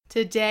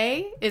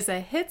Today is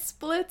a Hits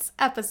Blitz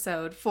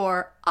episode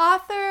for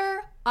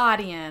Author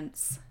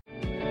Audience.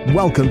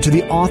 Welcome to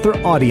the Author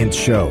Audience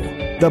Show,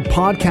 the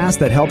podcast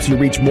that helps you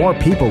reach more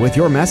people with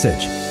your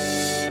message.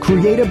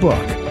 Create a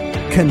book,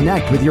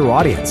 connect with your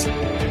audience,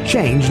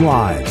 change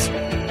lives.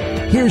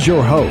 Here's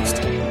your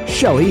host,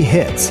 Shelly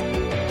Hitz.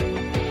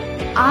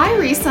 I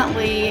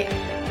recently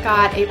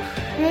got a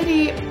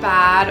pretty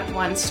bad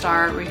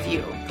 1-star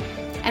review,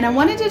 and I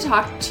wanted to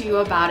talk to you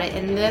about it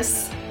in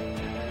this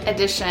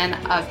edition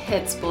of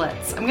Hits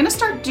Blitz. I'm going to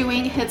start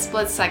doing Hits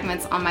Blitz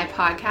segments on my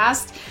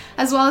podcast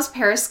as well as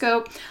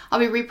Periscope. I'll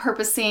be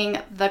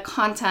repurposing the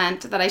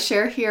content that I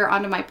share here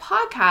onto my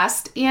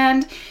podcast,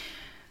 and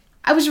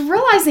I was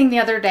realizing the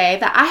other day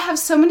that I have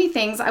so many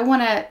things I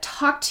want to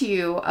talk to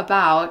you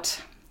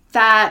about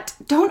that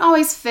don't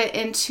always fit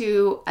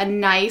into a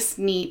nice,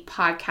 neat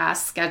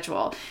podcast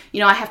schedule.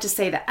 You know, I have to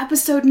say the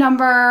episode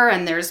number,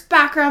 and there's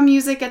background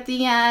music at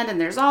the end,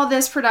 and there's all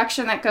this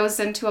production that goes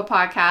into a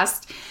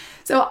podcast.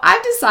 So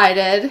I've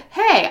decided,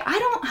 hey, I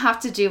don't have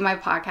to do my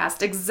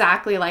podcast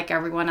exactly like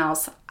everyone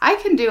else. I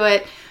can do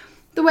it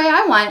the way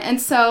I want. And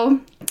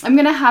so I'm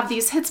going to have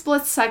these Hits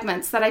Blitz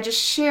segments that I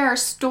just share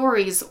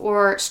stories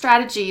or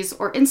strategies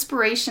or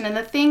inspiration and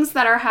the things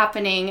that are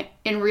happening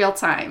in real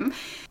time.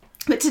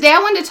 But today I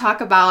wanted to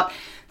talk about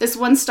this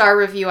 1-star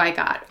review I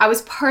got. I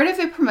was part of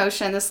a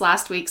promotion this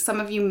last week. Some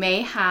of you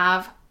may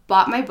have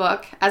bought my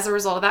book as a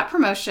result of that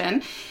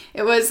promotion.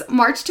 It was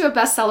March to a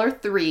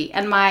Bestseller 3,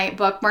 and my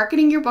book,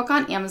 Marketing Your Book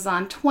on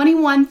Amazon,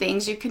 21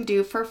 Things You Can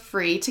Do for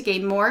Free to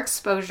Gain More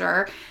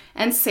Exposure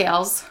and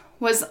Sales,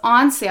 was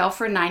on sale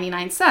for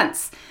 99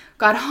 cents.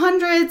 Got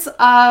hundreds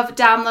of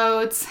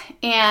downloads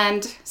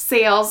and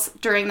sales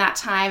during that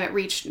time. It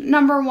reached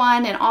number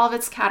 1 in all of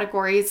its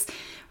categories. It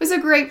was a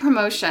great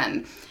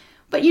promotion.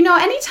 But you know,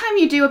 anytime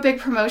you do a big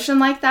promotion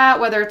like that,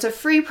 whether it's a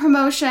free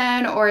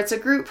promotion or it's a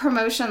group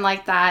promotion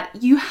like that,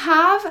 you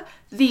have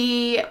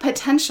the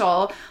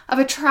potential of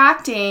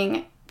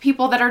attracting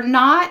people that are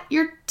not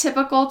your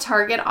typical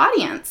target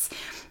audience.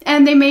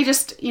 And they may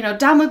just,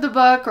 download the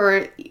book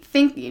or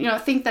think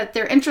that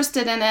they're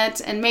interested in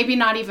it and maybe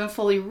not even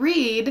fully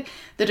read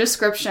the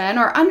description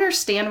or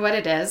understand what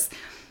it is.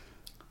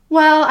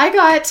 Well, I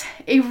got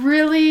a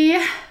really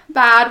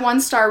bad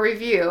 1-star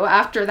review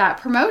after that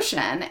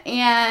promotion.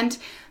 And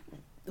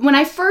when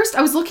I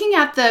was looking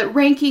at the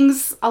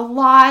rankings a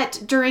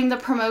lot during the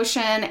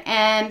promotion.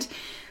 And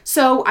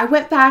so I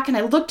went back and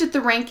I looked at the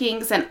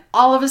rankings, and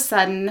all of a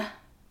sudden,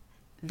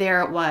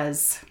 there it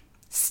was,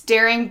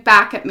 staring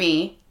back at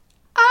me.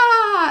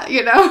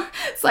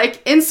 It's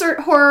like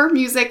insert horror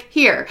music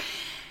here.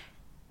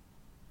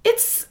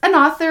 It's an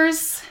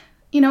author's,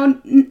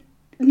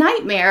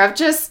 nightmare of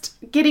just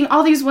getting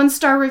all these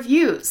 1-star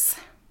reviews.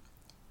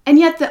 And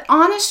yet the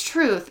honest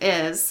truth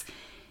is,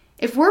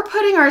 if we're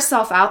putting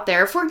ourselves out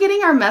there, if we're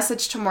getting our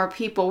message to more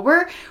people,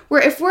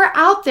 if we're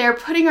out there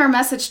putting our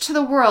message to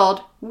the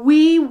world,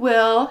 we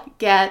will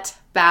get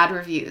bad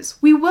reviews.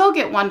 We will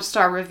get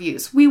 1-star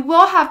reviews. We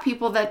will have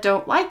people that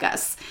don't like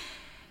us.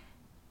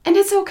 And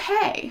it's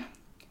okay.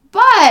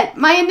 But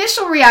my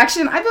initial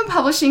reaction, I've been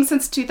publishing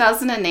since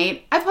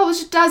 2008. I've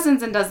published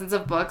dozens and dozens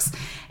of books,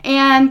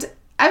 and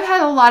I've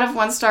had a lot of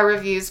 1-star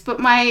reviews, but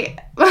my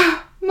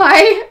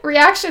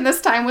reaction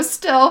this time was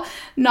still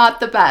not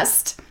the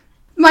best.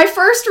 My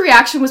first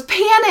reaction was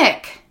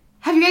panic.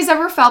 Have you guys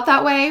ever felt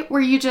that way,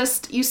 where you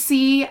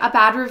see a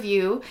bad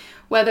review,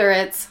 whether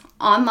it's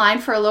online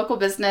for a local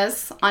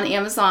business, on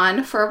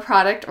Amazon for a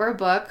product or a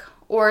book,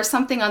 or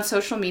something on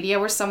social media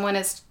where someone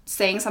is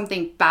saying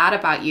something bad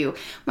about you?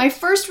 My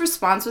first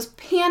response was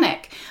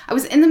panic. I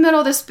was in the middle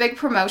of this big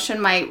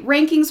promotion. My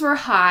rankings were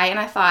high, and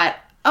I thought,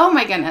 oh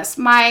my goodness,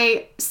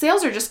 my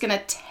sales are just going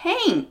to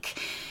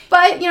tank.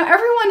 But,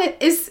 everyone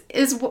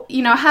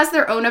has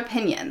their own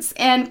opinions,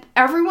 and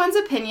everyone's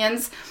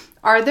opinions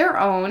are their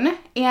own,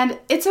 and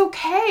it's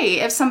okay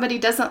if somebody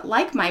doesn't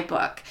like my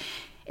book.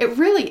 It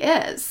really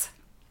is.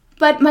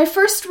 But my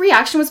first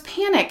reaction was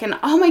panic, and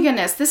oh my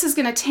goodness, this is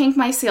going to tank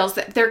my sales.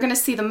 They're going to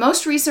see the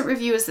most recent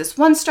review is this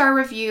 1-star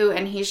review,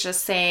 and he's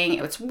just saying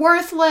it's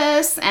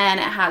worthless, and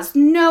it has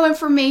no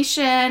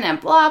information, and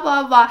blah,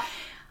 blah, blah.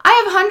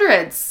 I have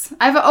hundreds.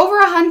 I have over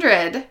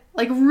 100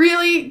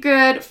 really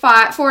good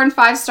 4 and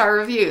 5-star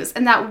reviews.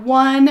 And that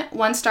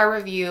 1-star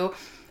review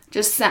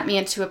just sent me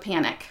into a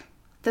panic.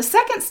 The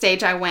second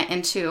stage I went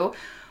into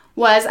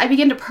was I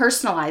began to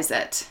personalize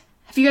it.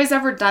 Have you guys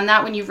ever done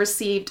that when you've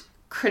received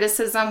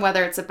criticism,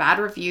 whether it's a bad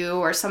review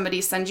or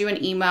somebody sends you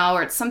an email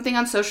or it's something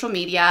on social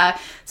media,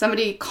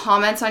 somebody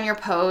comments on your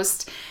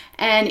post,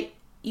 and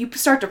you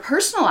start to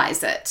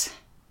personalize it?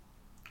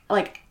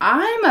 Like,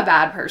 I'm a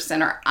bad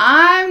person, or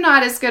I'm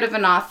not as good of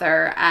an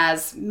author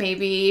as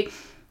maybe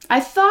I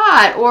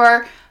thought,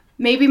 or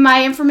maybe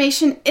my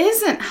information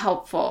isn't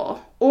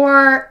helpful.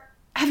 Or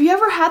have you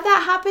ever had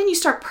that happen? You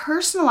start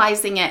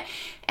personalizing it,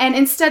 and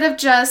instead of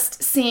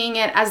just seeing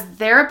it as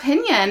their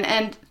opinion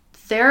and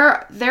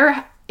they're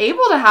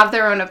able to have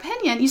their own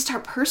opinion, you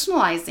start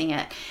personalizing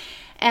it.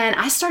 And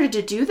I started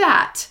to do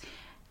that.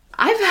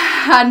 I've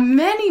had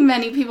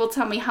many people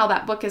tell me how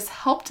that book has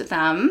helped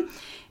them.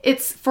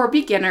 It's for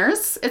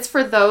beginners. It's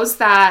for those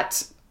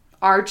that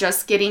are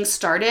just getting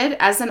started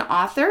as an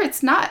author.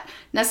 It's not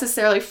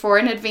necessarily for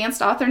an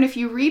advanced author. And if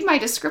you read my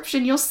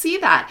description, you'll see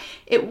that.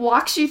 It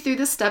walks you through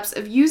the steps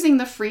of using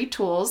the free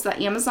tools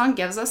that Amazon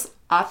gives us,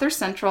 Author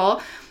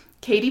Central,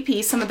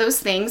 KDP, some of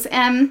those things.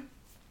 And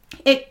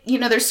it,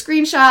 there's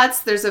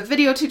screenshots, there's a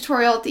video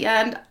tutorial at the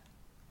end.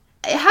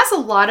 It has a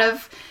lot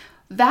of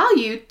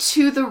value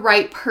to the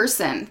right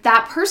person.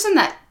 That person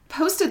that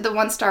posted the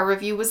 1-star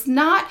review was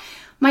not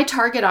my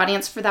target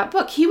audience for that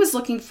book. He was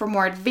looking for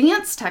more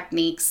advanced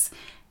techniques,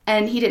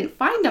 and he didn't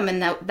find them in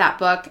that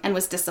book and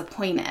was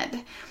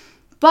disappointed.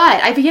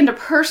 But I began to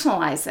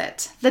personalize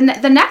it.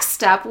 The next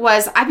step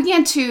was I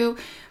began to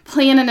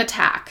plan an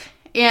attack,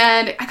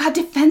 and I got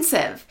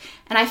defensive.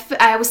 And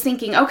I was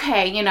thinking,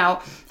 okay,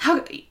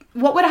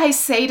 what would I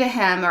say to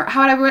him, or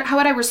how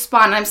would I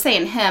respond? And I'm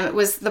saying him. It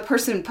was the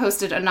person who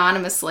posted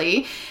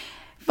anonymously,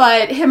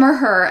 but him or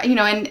her,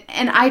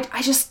 and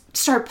I just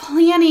started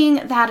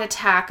planning that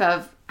attack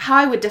of how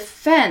I would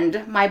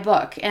defend my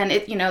book. And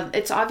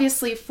it's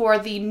obviously for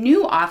the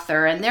new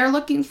author, and they're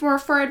looking for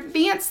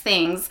advanced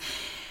things.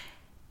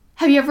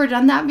 Have you ever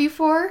done that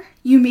before?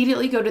 You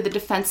immediately go to the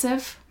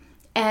defensive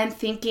and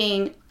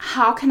thinking,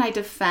 how can I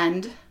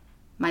defend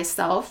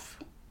myself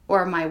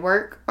or my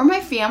work or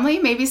my family?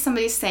 Maybe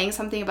somebody's saying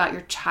something about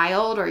your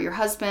child or your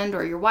husband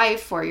or your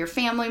wife or your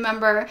family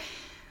member.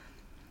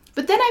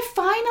 But then I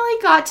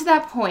finally got to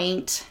that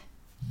point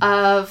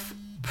of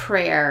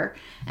prayer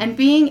and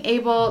being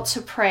able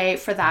to pray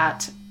for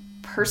that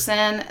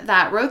person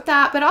that wrote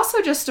that, but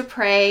also just to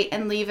pray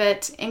and leave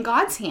it in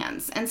God's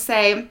hands and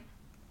say,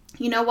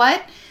 you know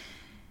what?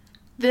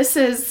 This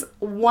is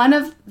one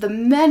of the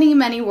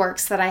many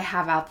works that I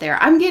have out there.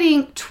 I'm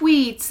getting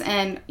tweets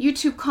and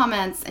YouTube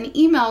comments and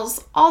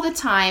emails all the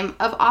time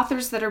of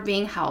authors that are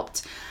being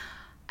helped.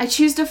 I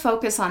choose to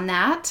focus on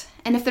that.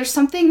 And if there's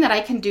something that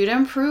I can do to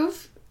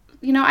improve,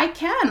 I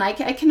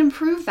can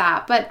improve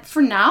that. But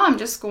for now, I'm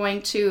just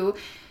going to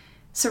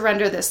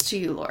surrender this to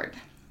you, Lord.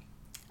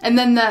 And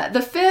then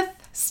the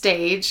fifth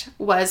stage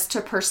was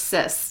to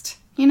persist,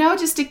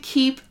 just to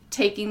keep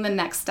taking the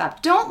next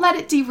step. Don't let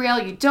it derail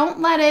you. Don't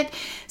let it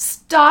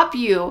stop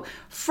you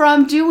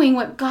from doing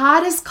what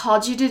God has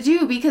called you to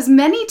do, because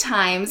many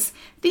times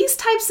these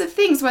types of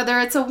things, whether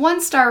it's a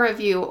 1-star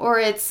review or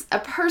it's a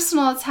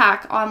personal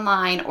attack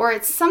online or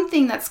it's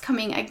something that's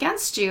coming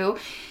against you,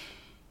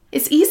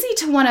 it's easy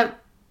to want to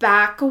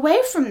back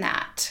away from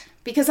that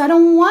because I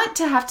don't want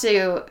to have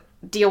to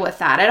deal with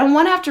that. I don't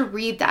want to have to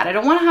read that. I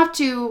don't want to have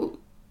to,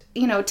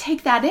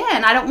 take that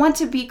in. I don't want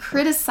to be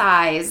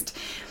criticized.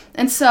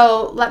 And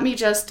so let me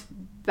just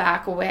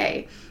back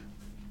away.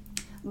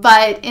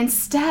 But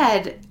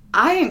instead,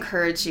 I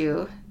encourage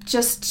you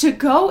just to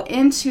go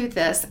into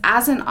this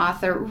as an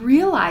author,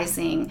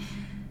 realizing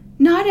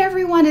not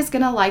everyone is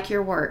going to like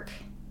your work.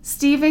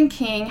 Stephen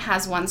King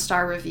has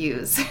 1-star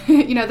reviews.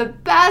 The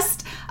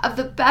best of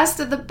the best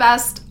of the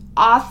best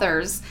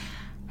authors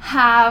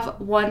have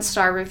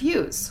 1-star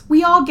reviews.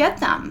 We all get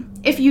them.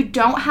 If you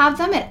don't have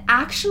them, it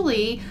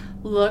actually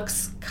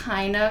looks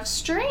kind of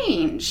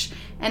strange.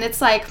 And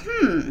it's like,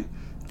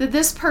 did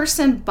this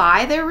person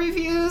buy their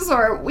reviews?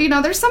 Or,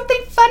 there's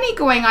something funny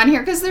going on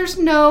here because there's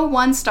no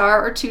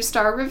 1-star or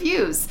 2-star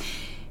reviews.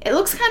 It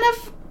looks kind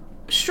of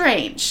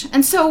strange.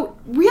 And so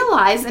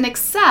realize and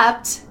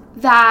accept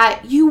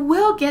that you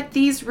will get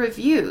these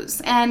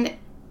reviews. And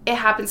it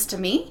happens to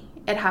me.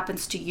 It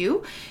happens to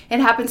you. It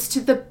happens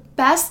to the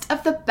best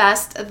of the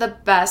best of the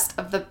best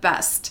of the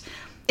best.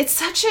 It's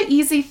such an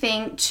easy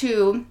thing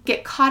to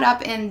get caught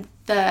up in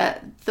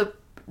the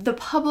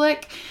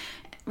public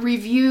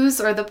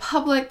reviews or the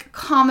public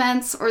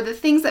comments or the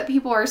things that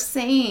people are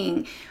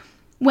saying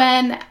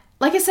when,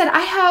 like I said,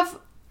 I have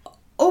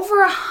over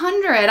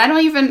 100.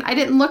 I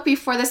didn't look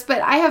before this,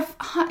 but I have,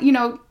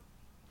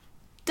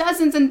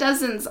 dozens and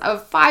dozens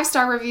of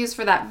 5-star reviews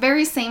for that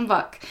very same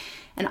book.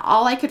 And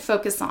all I could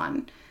focus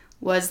on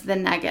was the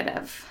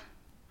negative.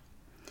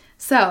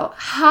 So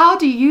how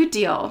do you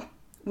deal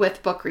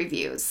with book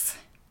reviews?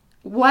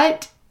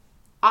 What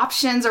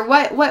options or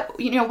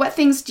what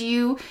things do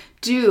you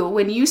do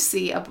when you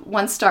see a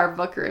 1-star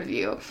book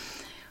review?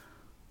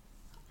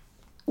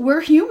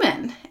 We're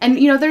human. And,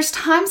 there's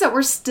times that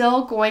we're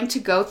still going to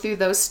go through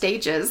those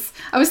stages.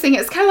 I was thinking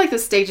it's kind of like the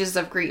stages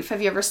of grief.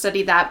 Have you ever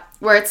studied that?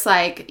 Where it's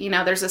like,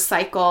 there's a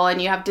cycle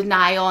and you have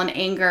denial and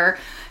anger.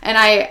 And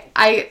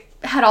I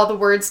had all the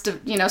words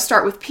to,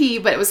 start with P,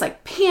 but it was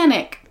like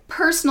panic,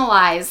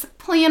 personalize,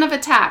 plan of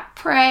attack,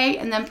 pray,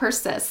 and then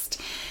persist.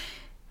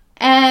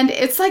 And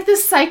it's like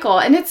this cycle,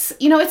 and it's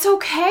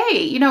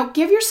okay.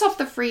 Give yourself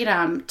the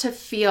freedom to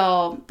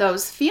feel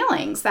those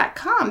feelings that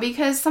come,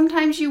 because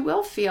sometimes you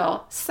will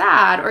feel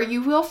sad, or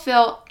you will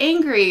feel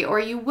angry,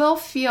 or you will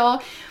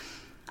feel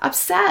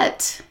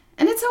upset.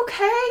 And it's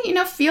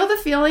okay, feel the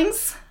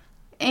feelings.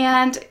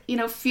 and,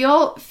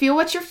 feel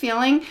what you're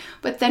feeling,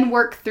 but then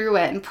work through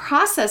it and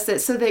process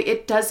it so that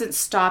it doesn't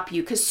stop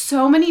you. Because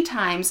so many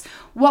times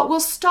what will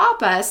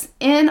stop us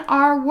in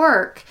our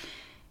work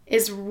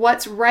is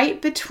what's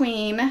right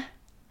between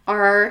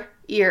our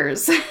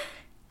ears.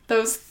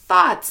 Those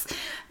thoughts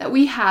that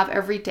we have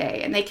every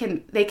day, and they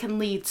can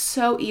lead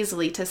so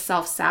easily to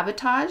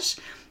self-sabotage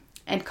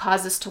and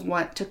cause us to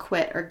want to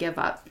quit or give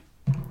up.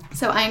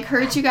 So I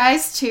encourage you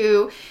guys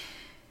to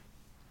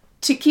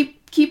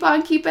keep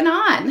on keeping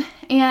on,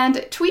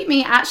 and tweet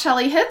me at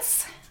Shelly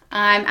Hits.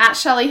 I'm at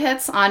Shelly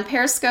Hits on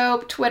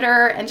Periscope,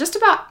 Twitter, and just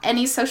about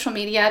any social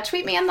media.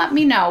 Tweet me and let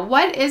me know.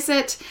 What is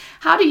it?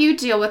 How do you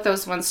deal with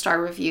those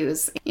 1-star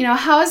reviews?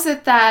 How is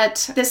it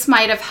that this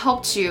might have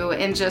helped you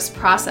in just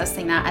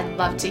processing that? I'd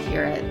love to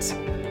hear it.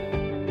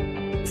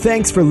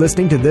 Thanks for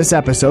listening to this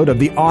episode of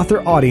the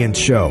Author Audience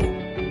Show.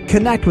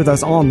 Connect with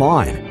us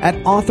online at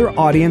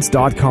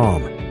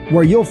authoraudience.com,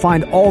 where you'll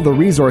find all the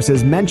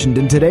resources mentioned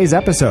in today's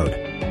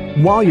episode.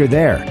 While you're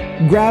there,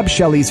 grab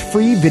Shelly's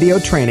free video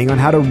training on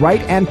how to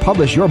write and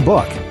publish your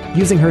book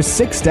using her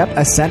 6-step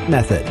Ascent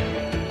method.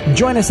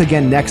 Join us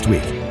again next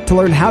week to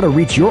learn how to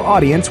reach your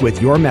audience with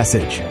your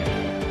message.